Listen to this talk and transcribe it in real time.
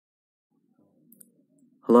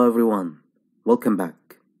Hello everyone, welcome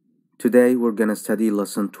back. Today we're gonna study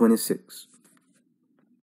lesson 26.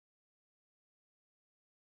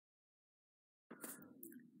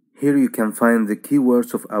 Here you can find the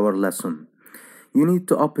keywords of our lesson. You need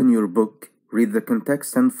to open your book, read the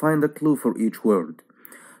context and find a clue for each word.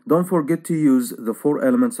 Don't forget to use the 4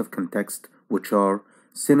 elements of context, which are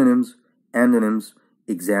synonyms, antonyms,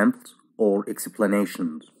 examples, or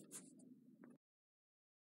explanations.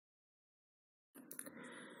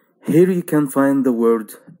 Here you can find the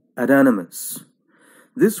word anonymous.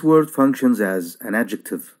 This word functions as an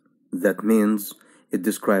adjective. That means it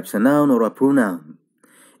describes a noun or a pronoun.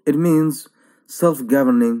 It means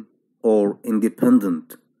self-governing or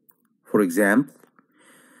independent. For example,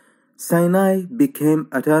 Sinai became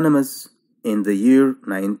autonomous in the year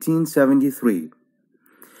 1973.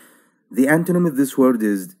 The antonym of this word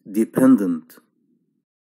is dependent.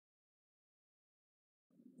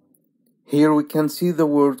 Here we can see the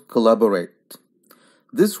word collaborate.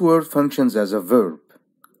 This word functions as a verb.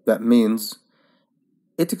 That means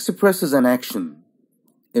it expresses an action.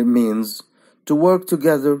 It means to work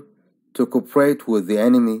together, to cooperate with the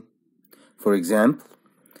enemy. For example,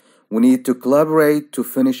 we need to collaborate to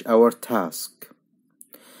finish our task.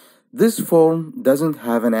 This form doesn't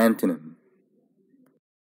have an antonym.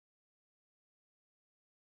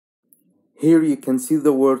 Here you can see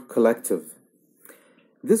the word collective.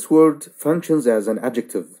 This word functions as an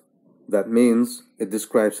adjective. That means it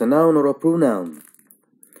describes a noun or a pronoun.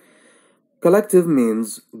 Collective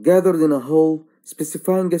means gathered in a whole,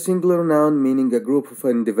 specifying a singular noun meaning a group of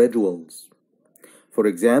individuals. For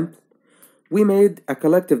example, we made a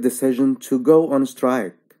collective decision to go on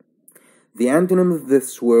strike. The antonym of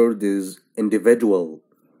this word is individual.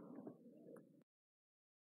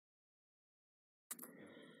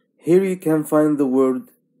 Here you can find the word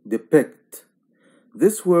depict.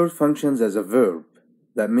 This word functions as a verb.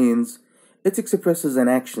 That means it expresses an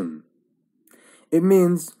action. It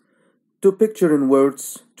means to picture in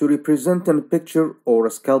words, to represent a picture or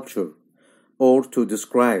a sculpture, or to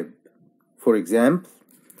describe. For example,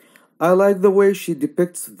 I like the way she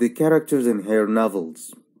depicts the characters in her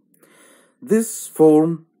novels. This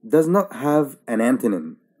form does not have an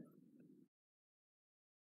antonym.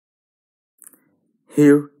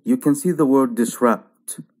 Here you can see the word disrupt.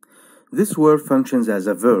 This word functions as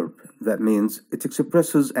a verb. That means it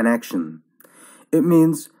expresses an action. It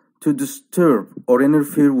means to disturb or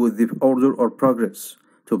interfere with the order or progress,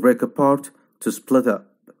 to break apart, to split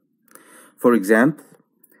up. For example,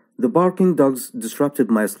 the barking dogs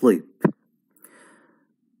disrupted my sleep.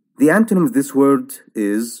 The antonym of this word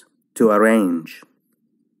is to arrange.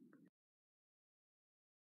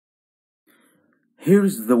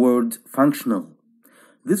 Here's the word functional.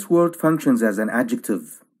 This word functions as an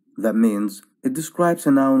adjective. That means it describes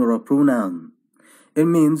a noun or a pronoun. It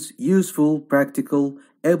means useful, practical,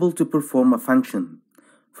 able to perform a function.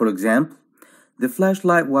 For example, the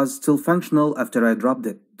flashlight was still functional after I dropped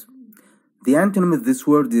it. The antonym of this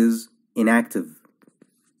word is inactive.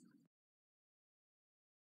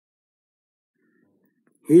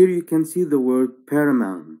 Here you can see the word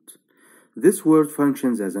paramount. This word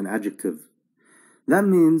functions as an adjective. That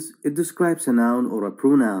means it describes a noun or a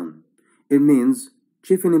pronoun. It means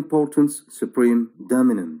chief in importance, supreme,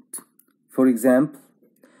 dominant. For example,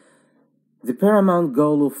 the paramount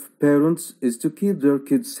goal of parents is to keep their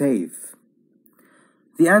kids safe.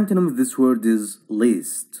 The antonym of this word is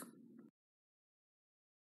least.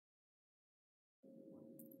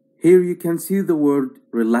 Here you can see the word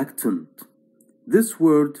reluctant. This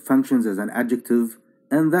word functions as an adjective,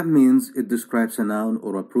 and that means it describes a noun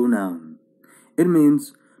or a pronoun. It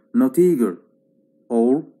means not eager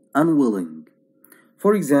or unwilling.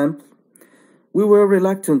 For example, we were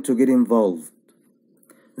reluctant to get involved.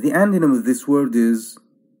 The antonym of this word is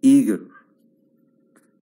eager.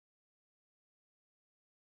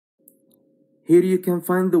 Here you can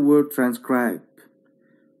find the word transcribe.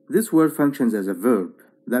 This word functions as a verb.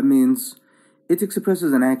 That means it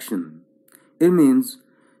expresses an action. It means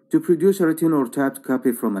to produce a written or typed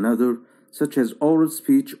copy from another, such as oral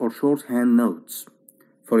speech or shorthand notes.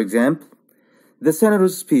 For example, the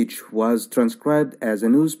senator's speech was transcribed as a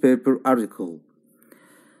newspaper article.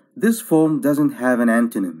 This form doesn't have an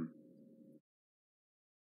antonym.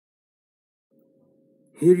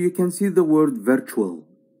 Here you can see the word virtual.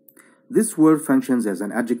 This word functions as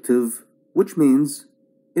an adjective, which means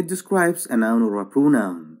it describes a noun or a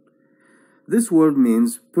pronoun. This word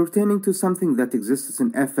means pertaining to something that exists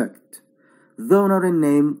in effect, though not in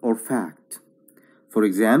name or fact. For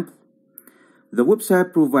example, the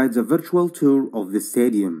website provides a virtual tour of the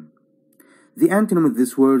stadium. The antonym of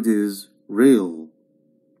this word is real.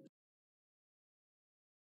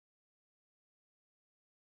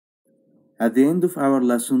 At the end of our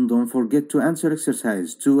lesson, don't forget to answer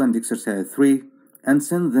exercise 2 and exercise 3 and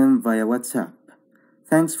send them via WhatsApp.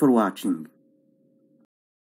 Thanks for watching.